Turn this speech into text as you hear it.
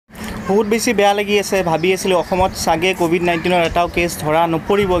বহুত বেছি বেয়া লাগি আছে ভাবি আছিলোঁ অসমত চাগে কোভিড-19 এটাও কেছ ধৰা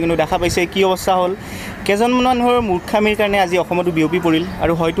নপৰিব কিন্তু দেখা পাইছে কি অৱস্থা হ'ল কেইজনমান মানুহৰ মূৰ্খামিৰ কাৰণে আজি অসমতো বিয়পি পৰিল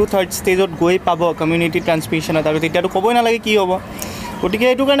আৰু হয়তো থাৰ্ড ষ্টেজত গৈ পাব কমিউনিটি ট্ৰান্সমিশ্যনত আৰু তেতিয়াতো ক'বই নালাগে কি হ'ব গতিকে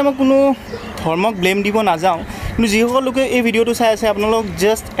এইটো কাৰণে মই কোনো ধৰ্মক ব্লেম দিব নাযাওঁ কিন্তু যিসকল লোকে এই ভিডিঅ'টো চাই আছে আপোনালোক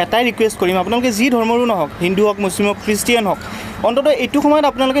জাষ্ট এটাই ৰিকুৱেষ্ট কৰিম আপোনালোকে যি ধৰ্মৰো নহওক হিন্দু হওক মুছলিম হওক খ্ৰীষ্টিয়ান হওক অন্ততঃ এইটো সময়ত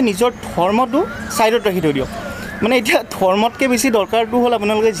আপোনালোকে নিজৰ ধৰ্মটো ছাইডত ৰাখি থৈ দিয়ক মানে এতিয়া ধৰ্মতকৈ বেছি দৰকাৰটো হ'ল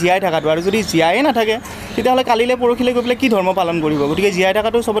আপোনালোকে জীয়াই থকাটো আৰু যদি জীয়াই নাথাকে তেতিয়াহ'লে কালিলৈ পৰহিলৈ গৈ পেলাই কি ধৰ্ম পালন কৰিব গতিকে জীয়াই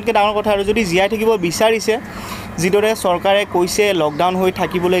থকাটো চবতকৈ ডাঙৰ কথা আৰু যদি জীয়াই থাকিব বিচাৰিছে যিদৰে চৰকাৰে কৈছে লকডাউন হৈ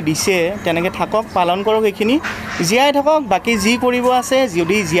থাকিবলৈ দিছে তেনেকৈ থাকক পালন কৰক এইখিনি জীয়াই থাকক বাকী যি কৰিব আছে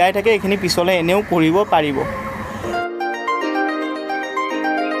যদি জীয়াই থাকে এইখিনি পিছলৈ এনেও কৰিব পাৰিব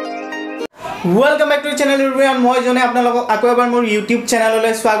Welcome back to the channel everyone মই জনে আপোনালোকক আকৌ এবাৰ মোৰ YouTube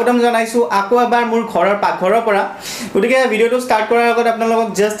চেনেললৈ স্বাগতম জনাইছো আকৌ এবাৰ মোৰ ঘৰৰ পাকঘৰৰ পৰা গতিকে ভিডিঅ'টো ষ্টাৰ্ট কৰাৰ আগত আপোনালোকক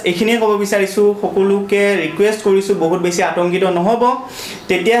জাস্ট এইখিনিয়ে ক'ব বিচাৰিছো সকলোকে ৰিকুৱেষ্ট কৰিছো বহুত বেছি আতংকিত নহব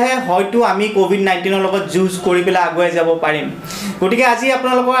তেতিয়াহে হয়তো আমি কোভিড-19 ৰ লগত যুঁজ কৰি পেলাই আগুৱাই যাব পাৰিম গতিকে আজি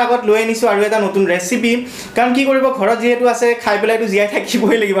আপোনালোকৰ আগত লৈ আনিছো আৰু এটা নতুন ৰেচিপি কাৰণ কি কৰিব ঘৰত যেহেতু আছে খাই পেলাইতো জীয়াই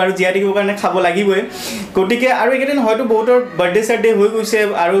থাকিবই লাগিব আৰু জীয়াই থাকিবৰ কাৰণে খাব লাগিবই গতিকে আৰু এইকেইদিন হয়তো বহুতৰ বাৰ্থডে সাৰ্থডে হৈ গৈছে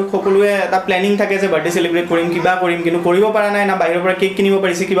আৰু সকলোৱে এটা প্লেনিং থাকে যে বাৰ্থডে সেলিব্ৰেট কৰিম কিবা কৰিম কিন্তু কৰিব পৰা নাই না বাহিৰৰ পৰা কেক কিনিব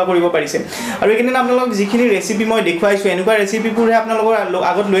পাৰিছে কিবা কৰিব পাৰিছে আৰু এইখিনি আপোনালোক যিখিনি ৰেচিপি মই দেখুৱাইছো এনেকুৱা ৰেচিপিবোৰহে আপোনালোকৰ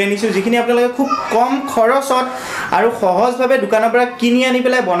আগত লৈ আনিছো যিখিনি আপোনালোকে খুব কম খৰচত আৰু সহজভাৱে দোকানৰ পৰা কিনি আনি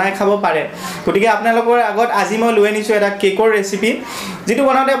পেলাই বনাই খাব পাৰে গতিকে আপোনালোকৰ আগত আজি মই লৈ আনিছো এটা কেকৰ ৰেচিপি যেটো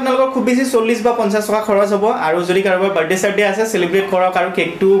বনাওঁতে আপোনালোকৰ খুব বেছি 40 বা 50 টকা খৰচ হ'ব আৰু যদি কাৰোবাৰ বাৰ্থডে সাৰ্থডে আছে সেলিব্ৰেট কৰক আৰু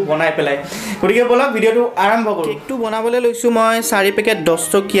কেকটো বনাই পেলাই গতিকে বলক ভিডিঅ'টো আৰম্ভ কৰো কেকটো বনাবলৈ লৈছো মই 4 পেকেট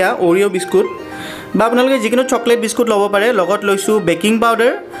 10 টকীয়া Oreo বিস্কুট বা আপোনালোকে যিকোনো চকলেট বিস্কুট ল'ব পাৰে লগত লৈছো বেকিং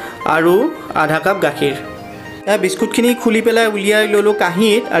পাউডাৰ আৰু আধা কাপ গাখীৰ এই বিস্কুটখিনি খুলি পেলাই উলিয়াই ললো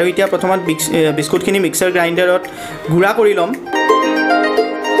কাহিত আৰু এতিয়া প্ৰথমত বিস্কুটখিনি মিক্সাৰ গ্ৰাইণ্ডাৰত গুড়া কৰি লম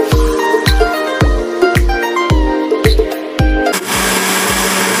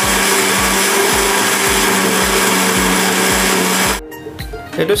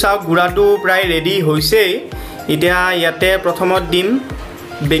এটো চাওক গুড়াটো প্ৰায় ৰেডি হৈছে এতিয়া ইয়াতে প্ৰথমত দিম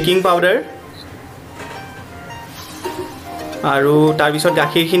বেকিং পাউডাৰ আৰু তাৰ পিছত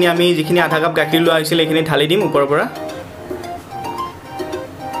গাখীৰখিনি আমি যিখিনি আধা কাপ গাখীৰ লোৱা হৈছিল এইখিনি ঢালি দিম ওপৰৰ পৰা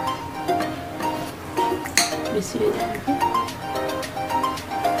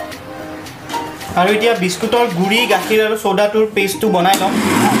আৰু এতিয়া বিস্কুটৰ গুড়ি গাখীৰ আৰু সোডাটোৰ পেষ্টটো বনাই লম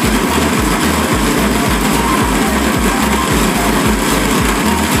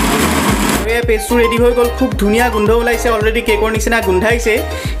পেষ্টটো ৰেডি হৈ গ'ল খুব ধুনীয়া গোন্ধ ওলাইছে অলৰেডি কেকৰ নিচিনা গোন্ধাইছে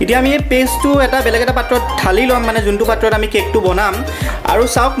এতিয়া আমি এই পেষ্টটো এটা বেলেগ এটা পাত্ৰত ঢালি লম মানে যোনটো পাত্ৰত আমি কেকটো বনাম আৰু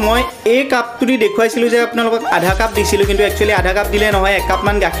চাওক মই এই কাপটো দি দেখুৱাইছিলো যে আপোনালোকক আধা কাপ দিছিলো কিন্তু একচুয়ালি আধা কাপ দিলে নহয় 1 কাপ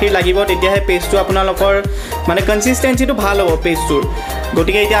মান গাখীৰ লাগিব তেতিয়াহে পেষ্টটো আপোনালোকৰ মানে কনসিস্টেন্সিটো ভাল হ'ব পেষ্টটোৰ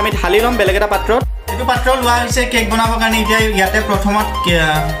গতিকে এতিয়া আমি ঢালি লম বেলেগ এটা পাত্ৰত এইটো পাত্ৰ লোৱা হৈছে কেক বনাবৰ কাৰণে এতিয়া ইয়াতে প্ৰথমত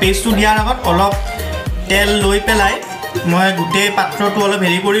পেষ্টটো দিয়াৰ আগত অলপ তেল লৈ পেলাই মই গোটেই পাত্ৰটো অলপ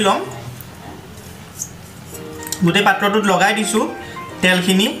হেৰি কৰি লম গোটেই পাত্ৰটোত লগাই দিছো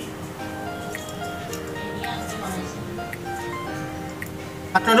তেলখিনি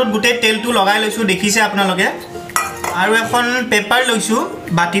পাত্ৰটোত গোটেই তেলটো লগাই লৈছো দেখিছে আপোনালোকে আৰু এখন পেপাৰ লৈছো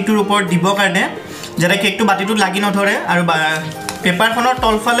বাটিটোৰ ওপৰত দিব কাৰণে যাতে কেকটো বাটিটোত লাগি নধৰে আৰু পেপাৰখনৰ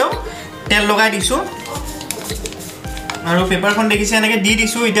তলফালেও তেল লগাই দিছো আৰু পেপাৰখন দেখিছে এনেকৈ দি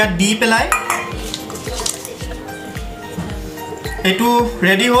দিছো এতিয়া দি পেলাই এটো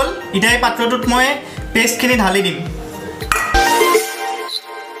ৰেডি হ'ল এতিয়া এই পাত্ৰটোত মই পেষ্টখিনি ঢালি দিম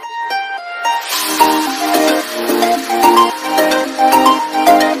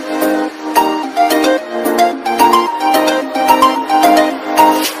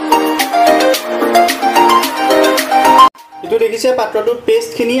এটো দেখিছে পাত্ৰটোত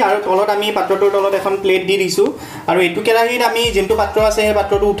পেষ্টখিনি আৰু তলত আমি পাত্ৰটোৰ তলত এখন প্লেট দি দিছো আৰু এটো কেৰাহীত আমি যেনটো পাত্ৰ আছে সেই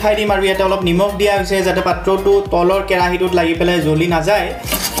পাত্ৰটো উঠাই দিম আৰু ইয়াতে অলপ নিমখ দিয়া হৈছে যাতে পাত্ৰটো তলৰ কেৰাহীটোত লাগি পেলাই জ্বলি নাযায়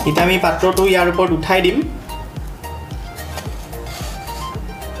এটা আমি পাত্ৰটো ইয়াৰ ওপৰত উঠাই দিম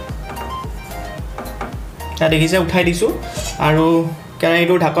তা দেখিছে উঠাই দিছো আৰু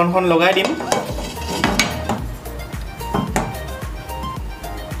কেৰাহীটোৰ ঢাকনখন লগাই দিম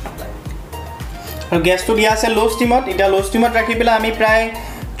আৰু গ্যাসটো দিয়া আছে লো ষ্টিমত এটা লো ষ্টিমত ৰাখি পেলাই আমি প্ৰায়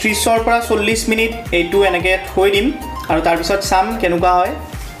 30 ৰ পৰা 40 মিনিট এইটো এনেকৈ থৈ দিম আৰু তাৰ পিছত চাম কেনেকুৱা হয়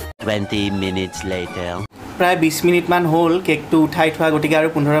 20 minutes later প্ৰায় 20 মিনিটমান হ'ল কেকটো উঠাই থোৱা গতিকে আৰু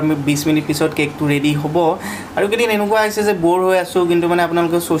 15-20 মিনিট পিছত কেকটো ৰেডি হ'ব আৰু কেইদিন এনেকুৱা হৈছে যে বৰ হৈ আছোঁ কিন্তু মানে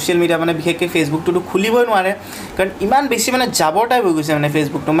আপোনালোকে ছ'চিয়েল মিডিয়া মানে বিশেষকৈ ফেচবুকটোতো খুলিবই নোৱাৰে কাৰণ ইমান বেছি মানে জাবৰ টাইপ হৈ গৈছে মানে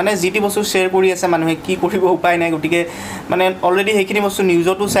ফেচবুকটো মানে যি টি বস্তু শ্বেয়াৰ কৰি আছে মানুহে কি কৰিব উপায় নাই গতিকে মানে অলৰেডি সেইখিনি বস্তু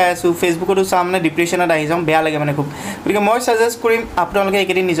নিউজতো চাই আছোঁ ফেচবুকতো চাওঁ মানে ডিপ্ৰেশ্যনত আহি যাওঁ বেয়া লাগে মানে খুব গতিকে মই ছাজেষ্ট কৰিম আপোনালোকে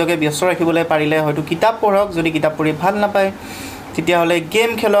এইকেইদিন নিজকে ব্যস্ত ৰাখিবলৈ পাৰিলে হয়তো কিতাপ পঢ়ক যদি কিতাপ পঢ়ি ভাল নাপায় তেতিয়াহ'লে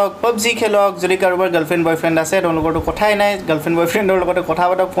গেম খেলক পাবজি খেলক যদি কাৰোবাৰ গাৰ্লফ্ৰেণ্ড বয়ফ্ৰেণ্ড আছে তেওঁলোকৰতো কথাই নাই গাৰ্লফ্ৰেণ্ড বয়ফ্ৰেণ্ডৰ লগতে কথা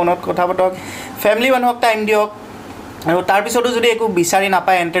পাতক ফোনত কথা পাতক ফেমিলি মানুহক টাইম দিয়ক আৰু তাৰপিছতো যদি একো বিচাৰি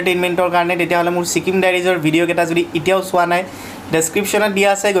নাপায় এণ্টাৰটেইনমেণ্টৰ কাৰণে তেতিয়াহ'লে মোৰ ছিকিম ডায়েৰিজৰ ভিডিঅ' কেইটা যদি এতিয়াও চোৱা নাই ডেছক্ৰিপশ্যনত দিয়া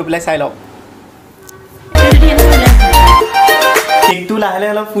আছে গৈ পেলাই চাই লওক কেকটো লাহে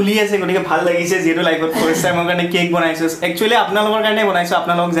লাহে অলপ ফুলি আছে গতিকে ভাল লাগিছে যিহেতু লাইফত ফাৰ্ষ্ট টাইমৰ কাৰণে কেক বনাইছোঁ একচুৱেলি আপোনালোকৰ কাৰণে বনাইছোঁ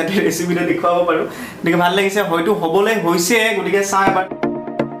আপোনালোকক যাতে ৰেচিপিটো দেখুৱাব পাৰোঁ গতিকে ভাল লাগিছে হয়তো হ'বলৈ হৈছে গতিকে চাওঁ এবাৰ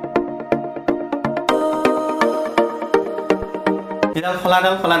এডাল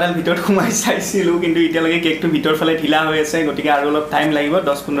ফলাডাল ভিতৰত সোমাই চাইছিলোঁ কিন্তু এতিয়ালৈকে কেকটো ভিতৰ ফালে ঢিলা হৈ আছে গতিকে আৰু অলপ টাইম লাগিব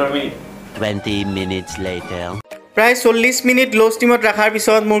 10-15 মিনিট 20 minutes later প্ৰায় 40 মিনিট ল' ষ্টিমত ৰখাৰ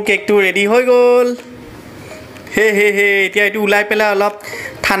পিছত মোৰ কেকটো ৰেডি হৈ গ'ল হে এতিয়া এইটো ওলাই পেলাই অলপ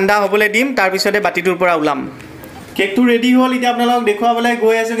ঠাণ্ডা হ'বলৈ দিম তাৰপিছতে বাতিটোৰ পৰা ওলাম কেকটো ৰেডি হ'ল এতিয়া আপোনালোকক দেখুৱাবলৈ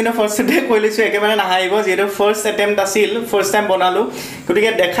গৈ আছোঁ কিন্তু ফাৰ্ষ্টতে কৈ লৈছোঁ একেবাৰে নাহাৰিব যিহেতু ফাৰ্ষ্ট এটেম্প্ট আছিল ফাৰ্ষ্ট টাইম বনালোঁ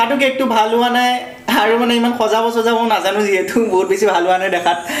গতিকে দেখাটো কেকটো ভাল হোৱা নাই আৰু মানে ইমান সজাব নাজানো যিহেতু বহুত বেছি ভাল হোৱা নাই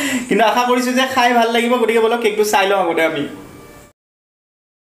দেখাত কিন্তু আশা কৰিছোঁ যে খাই ভাল লাগিব গতিকে বলক কেকটো চাই লওঁ আগতে আমি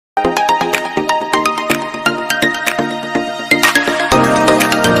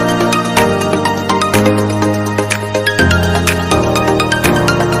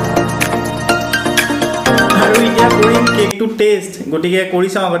কেকটো টেষ্ট গতিকে কৰি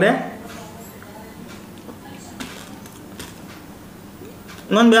চাওঁ আগতে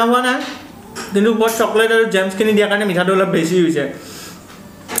ইমান বেয়া হোৱা নাই কিন্তু ওপৰত চকলেট আৰু জেমছখিনি দিয়াৰ কাৰণে মিঠাটো অলপ বেছি হৈছে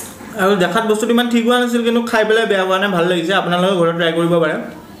আৰু দেখাত বস্তুটো ইমান ঠিক হোৱা নাছিল কিন্তু খাই পেলাই বেয়া হোৱা নাই ভাল লাগিছে আপোনালোকে ঘৰত ট্ৰাই কৰিব পাৰে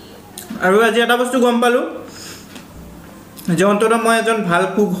আৰু আজি এটা বস্তু গম পালোঁ যে অন্ততঃ মই এজন ভাল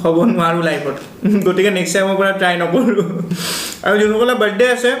কুক হ'ব নোৱাৰোঁ লাইফত গতিকে নেক্সট টাইমৰ পৰা ট্ৰাই নকৰোঁ আৰু যোনসকলৰ বাৰ্থডে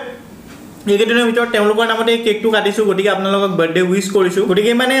আছে এইকেইদিনৰ ভিতৰত তেওঁলোকৰ নামতে কেকটো কাটিছোঁ গতিকে আপোনালোকক বাৰ্থডে উইচ কৰিছোঁ গতিকে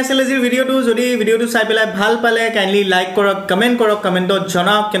ইমানেই আছিলে আজিৰ ভিডিঅ'টো যদি ভিডিঅ'টো চাই পেলাই ভাল পালে কাইণ্ডলি লাইক কৰক কমেণ্ট কৰক কমেণ্টত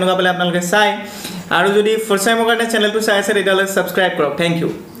জনাওক কেনেকুৱা পালে আপোনালোকে চাই আৰু যদি ফাৰ্ষ্ট টাইমৰ কাৰণে চেনেলটো চাই আছে তেতিয়াহ'লে ছাবস্ক্ৰাইব কৰক থেংক ইউ